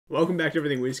Welcome back to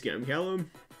Everything Whiskey. I'm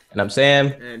Callum. And I'm Sam.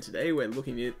 And today we're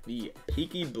looking at the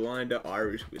Peaky Blinder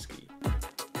Irish Whiskey.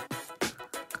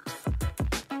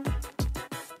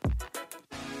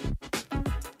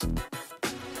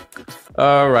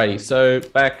 Alrighty, so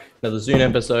back another Zune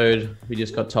episode. We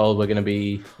just got told we're going to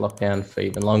be locked down for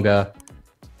even longer.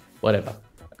 Whatever.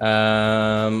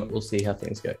 We'll see how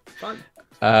things go. Fun.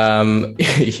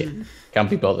 Yeah, can't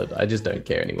be bothered. I just don't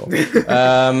care anymore.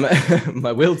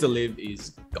 My will to live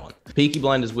is gone. Peaky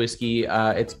Blinders whiskey.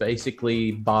 It's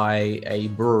basically by a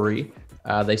brewery.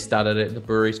 They started it. The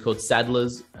brewery's called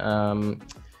Sadler's. I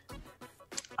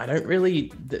don't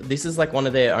really. This is like one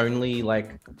of their only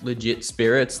like legit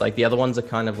spirits. Like the other ones are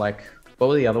kind of like. What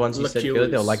were the other ones you said? They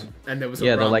were like, and there was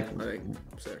they're like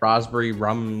so. raspberry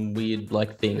rum, weird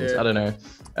like things. Yeah. I don't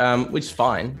know, which is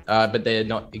fine, but they're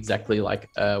not exactly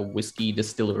like a whiskey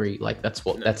distillery. Like that's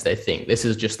their thing. This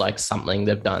is just like something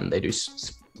they've done. They do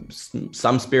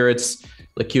some spirits,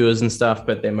 liqueurs and stuff,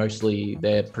 but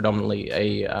they're predominantly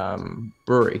a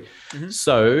brewery. Mm-hmm.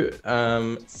 So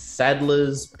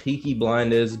Sadler's Peaky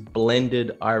Blinders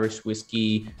blended Irish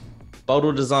whiskey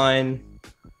bottle design.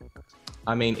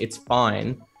 I mean, it's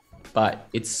fine, but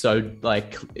it's so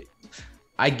like,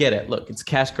 I get it. Look, it's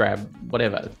cash grab,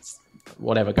 whatever,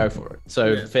 go for it.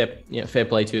 So yeah. fair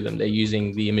play to them. They're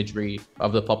using the imagery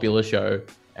of the popular show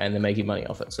and they're making money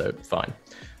off it. So fine.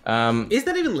 Is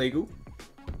that even legal?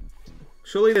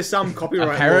 Surely there's some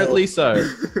copyright. Apparently law. So.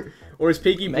 Or is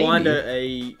Peaky Blinder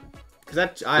a? Because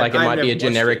that it might be a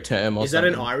generic term or something. Is that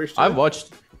an Irish term? I've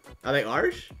watched. Are they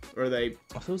Irish or are they?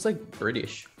 I thought it was like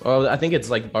British. Well, I think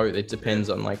it's like both. It depends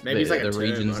on like the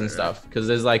regions and stuff. Because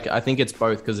there's like, I think it's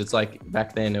both. Because it's like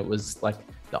back then it was like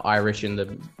the Irish and the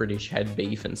British had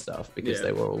beef and stuff because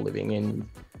they were all living in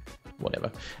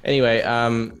whatever. Anyway,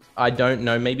 I don't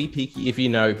know. Maybe Peaky, if you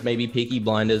know, maybe Peaky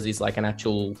Blinders is like an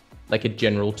actual, like a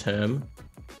general term,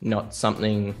 not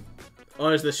something. Oh,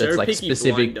 is the show like Peaky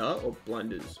specific Blinder or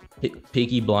Blinders?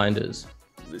 Peaky Blinders.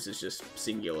 This is just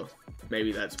singular.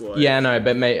 Maybe that's why. Yeah, no,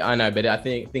 but I know, but I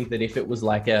think that if it was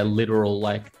like a literal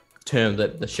like term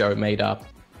that the show made up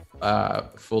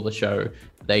for the show,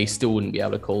 they still wouldn't be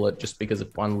able to call it just because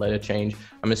of one letter change.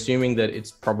 I'm assuming that it's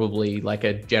probably like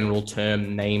a general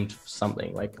term named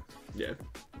something like. Yeah.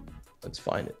 Let's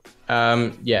find it.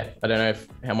 Yeah, I don't know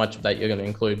how much of that you're going to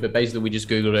include, but basically we just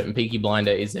Googled it and Peaky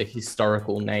Blinder is a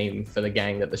historical name for the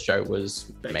gang that the show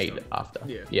was made after.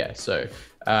 Yeah, so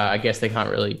I guess they can't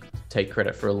really take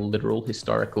credit for a literal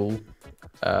historical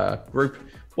group.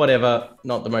 Whatever,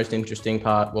 not the most interesting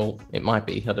part. Well, it might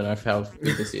be. I don't know how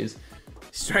big this is.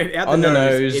 Straight out the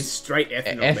nose. It's straight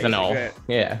ethanol. Ethanol,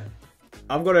 yeah.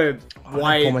 I've got a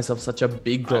why I pour myself such a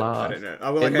big glass. I don't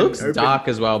know. It looks dark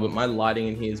as well, but my lighting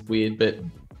in here is weird. But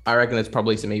I reckon it's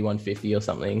probably some E150 or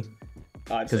something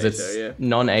because it's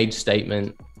non-age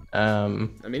statement. I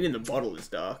mean, in the bottle it's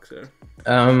dark, so.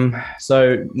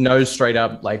 So nose straight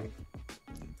up like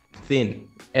thin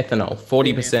ethanol,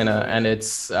 40%, and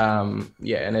it's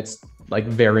and it's like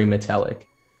very metallic.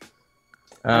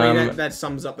 I mean, that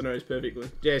sums up the nose perfectly.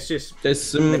 Yeah, it's just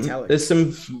metallic. There's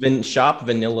some sharp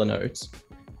vanilla notes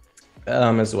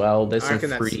as well. There's some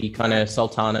fruity kind of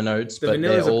sultana notes, but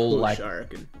they're all like.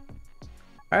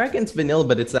 I reckon it's vanilla,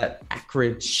 but it's that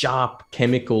acrid, sharp,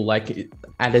 chemical, like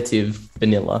additive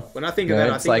vanilla. When I think of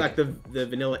that, I think like the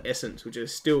vanilla essence, which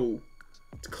is still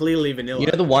clearly vanilla. You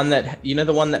know the one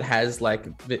that has like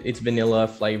it's vanilla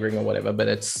flavoring or whatever, but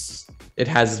it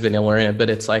has vanilla in it, but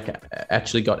it's like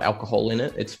actually got alcohol in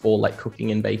it. It's for like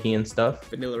cooking and baking and stuff.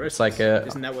 Vanilla essence. It's like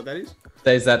isn't that what that is?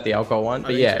 There's that the alcohol one,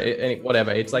 but yeah,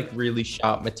 whatever. It's like really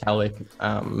sharp metallic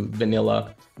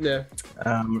vanilla. Yeah.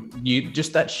 You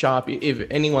just that sharp. If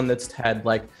anyone that's had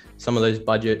like some of those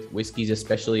budget whiskeys,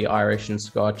 especially Irish and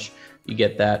Scotch, you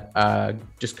get that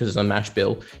just because it's a mash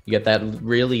bill. You get that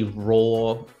really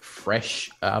raw, fresh,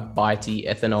 bitey,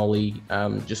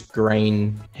 ethanol-y, just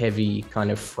grain heavy kind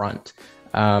of front.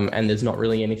 And there's not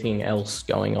really anything else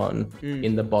going on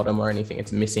in the bottom or anything.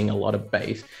 It's missing a lot of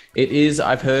base. It is,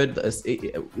 I've heard,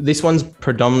 this one's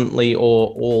predominantly or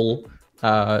all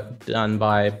done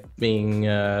by being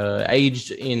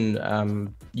aged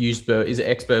in used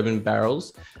ex-bourbon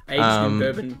barrels. Aged in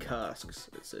bourbon casks,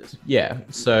 it says. Yeah,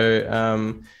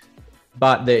 so,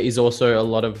 but there is also a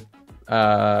lot of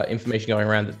information going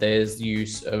around that there's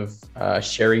use of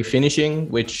sherry finishing,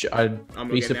 which I'd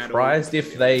be surprised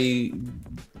if they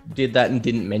did that and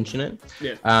didn't mention it.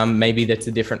 Yeah. Maybe that's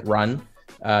a different run,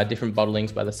 different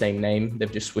bottlings by the same name.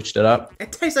 They've just switched it up.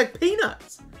 It tastes like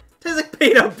peanuts. It tastes like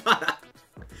peanut butter.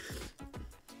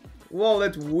 Whoa,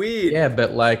 that's weird. Yeah,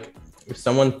 but like if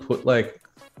someone put like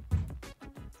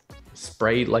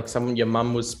sprayed, like your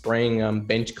mum was spraying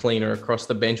bench cleaner across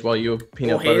the bench while you were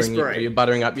you're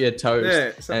buttering up your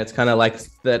toast, and it's kind of like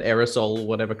that aerosol or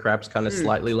whatever crap's kind of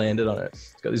slightly landed on it.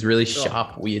 It's got this really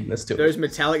sharp weirdness to it. Those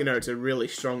metallic notes are really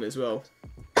strong as well.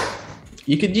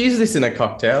 You could use this in a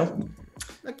cocktail.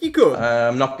 Like you could.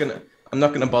 I'm not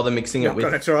gonna bother mixing it with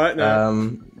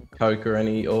Coke or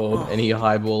any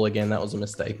highball again. That was a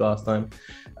mistake last time.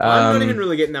 I'm not even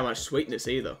really getting that much sweetness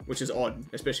either, which is odd,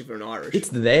 especially for an Irish. It's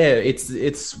there.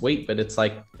 It's sweet, but it's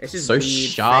like just so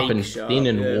sharp and thin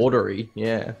and watery.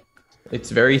 Yeah, it's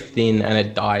very thin and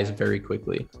it dies very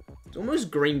quickly. It's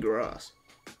almost green grass.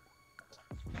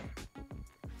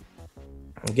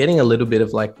 I'm getting a little bit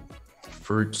of like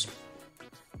fruits,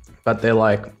 but they're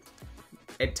like.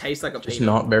 It tastes like a just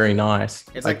peanut. Not very nice.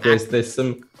 It's like there's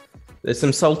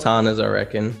some sultanas, I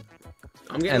reckon.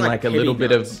 I'm getting and like a little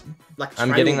bit of like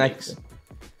I'm getting like mix.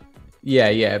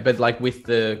 yeah, but like with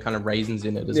the kind of raisins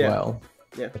in it as well.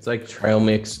 Yeah, it's like trail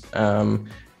mix.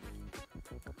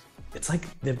 It's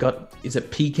like they've got, is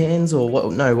it pecans or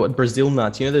what? No, what, Brazil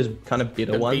nuts? You know those kind of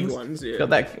bitter ones. Big ones, yeah.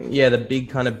 Got that, the big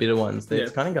kind of bitter ones.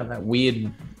 It's kind of got that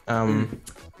weird,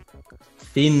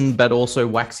 thin but also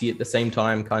waxy at the same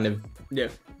time kind of. Yeah,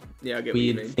 I get weird what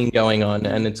you mean. thing going on,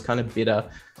 and it's kind of bitter.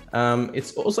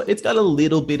 It's got a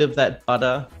little bit of that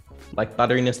butter, like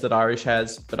butteriness that Irish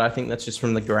has, but I think that's just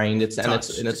from the grain. It's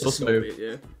also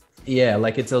bit,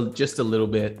 like it's just a little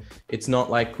bit. It's not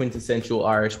like quintessential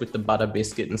Irish with the butter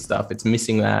biscuit and stuff. It's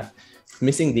missing that. It's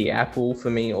missing the apple for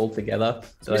me altogether.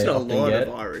 So it's a lot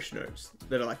of Irish notes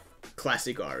that are like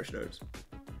classic Irish notes.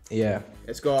 Yeah,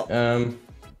 it's got.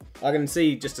 I can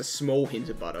see just a small hint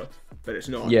of butter. But it's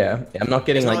not. Yeah, I'm not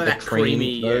getting like the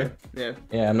creamy. Yeah,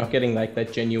 I'm not getting like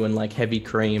that genuine like heavy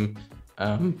cream,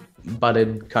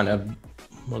 buttered kind of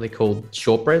what are they called,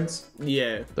 shortbreads?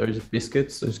 Yeah, those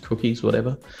biscuits, those cookies,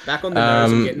 whatever. Back on the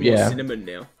nose, I'm getting more cinnamon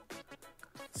now.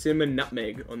 Cinnamon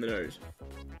nutmeg on the nose.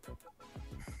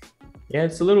 Yeah,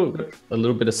 it's a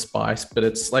little bit of spice, but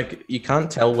it's like you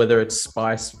can't tell whether it's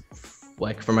spice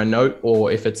like from a note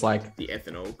or if it's like the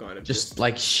ethanol kind of just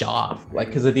like sharp, like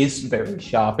because it is very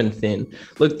sharp and thin.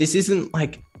 Look, this isn't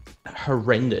like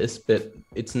horrendous, but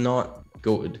it's not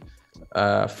good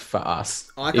for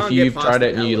us. If you've tried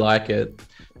it and you like it,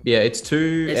 it's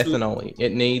too ethanol-y.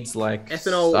 It needs like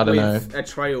ethanol I don't know, a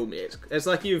trail mix. It's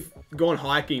like you've gone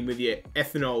hiking with your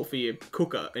ethanol for your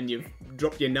cooker and you've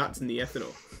dropped your nuts in the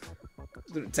ethanol.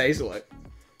 That's what it tastes like.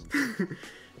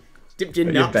 Dipped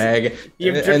your nuts. Bag.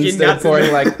 Instead of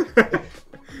pouring like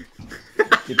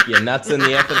dip your nuts in the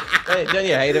ethanol. Don't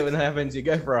you hate it when that happens? You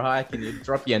go for a hike and you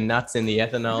drop your nuts in the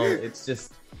ethanol. It's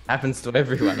just happens to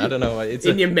everyone. I don't know. It's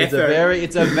a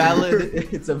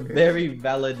very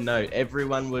valid note.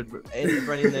 Everyone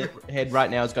in their head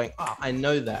right now is going, oh, I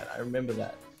know that. I remember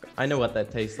that. I know what that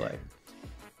tastes like.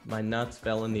 My nuts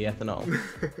fell in the ethanol.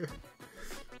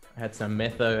 I had some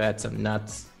metho, I had some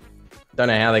nuts. Don't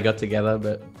know how they got together,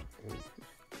 but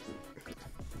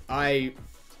I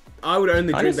would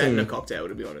only drink that in a cocktail,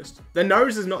 to be honest. The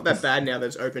nose is not that bad now that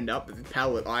it's opened up, but the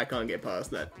palate, I can't get past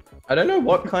that. I don't know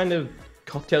what kind of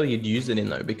cocktail you'd use it in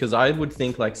though, because I would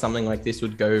think like something like this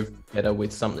would go better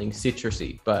with something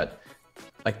citrusy, but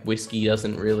like whiskey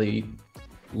doesn't really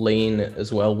lean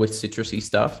as well with citrusy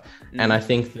stuff. And I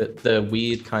think that the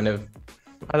weird kind of,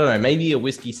 I don't know, maybe a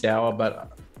whiskey sour,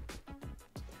 but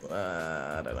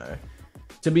I don't know.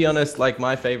 To be honest, like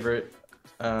my favorite,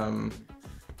 we'll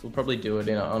probably do it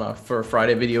for a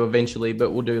Friday video eventually,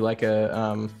 but we'll do like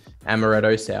a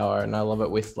amaretto sour, and I love it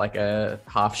with like a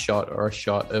half shot or a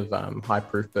shot of high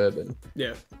proof bourbon.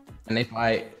 Yeah. And if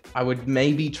I would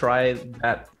maybe try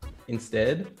that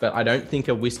instead, but I don't think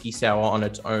a whiskey sour on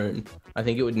its own. I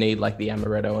think it would need like the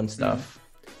amaretto and stuff.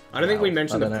 I don't think we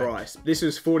mentioned the price. This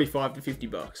is $45 to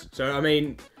 $50. So I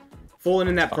mean, falling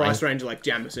in that price range like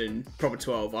Jameson, Proper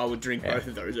 12, I would drink both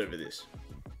of those over this.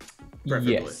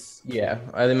 Preferably. Yes. Yeah.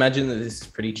 I'd imagine that this is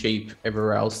pretty cheap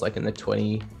everywhere else, like in the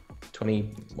 20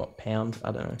 what pounds?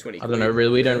 I don't know. 20 I don't know.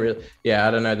 Really, we don't really. Yeah,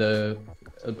 I don't know.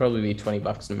 It'll probably be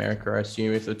 $20 in America, I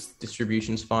assume, if its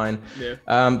distribution's fine. Yeah.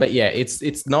 But yeah,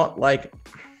 it's not like,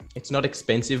 it's not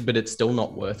expensive, but it's still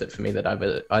not worth it for me that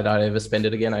I'd ever spend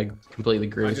it again. I completely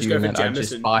agree with you in that I'd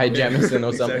just buy Jameson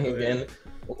or something again.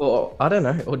 Or I don't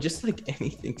know, or just like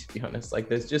anything, to be honest. Like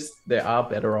there are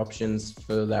better options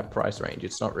for that price range.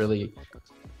 It's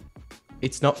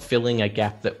not filling a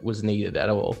gap that was needed at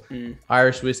all.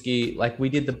 Irish whiskey, like we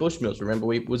did the Bushmills. Remember,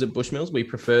 was it Bushmills we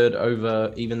preferred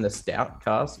over even the stout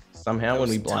cask somehow when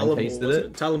we blind tasted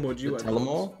it? Tullamore Dew.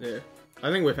 Tullamore? Yeah.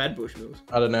 I think we've had Bushmills.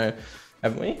 I don't know.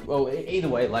 Haven't we? Well, either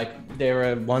way, like there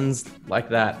are ones like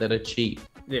that are cheap.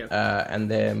 and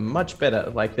they're much better.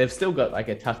 Like they've still got like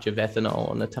a touch of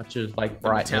ethanol and a touch of like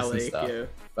brightness Metallic, and stuff. yeah.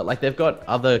 But like they've got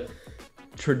other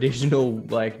traditional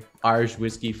like Irish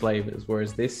whiskey flavors,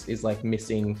 whereas this is like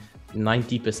missing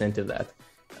 90% of that.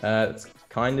 It's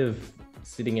kind of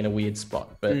sitting in a weird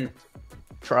spot, but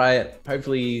try it.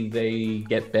 Hopefully they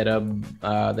get better.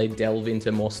 They delve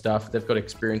into more stuff. They've got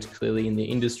experience clearly in the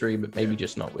industry, but maybe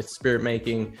just not with spirit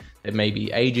making. They may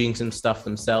be aging some stuff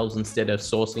themselves instead of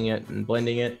sourcing it and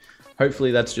blending it.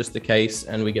 Hopefully that's just the case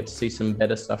and we get to see some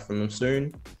better stuff from them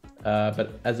soon.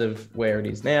 But as of where it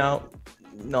is now,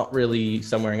 not really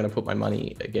somewhere I'm going to put my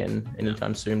money again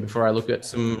anytime soon before I look at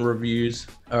some reviews.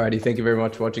 Alrighty, thank you very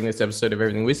much for watching this episode of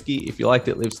Everything Whiskey. If you liked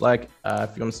it, leave us a like.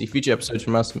 If you want to see future episodes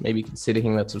from us, maybe consider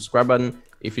hitting that subscribe button.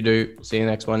 If you do, see you in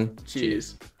the next one.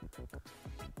 Cheers.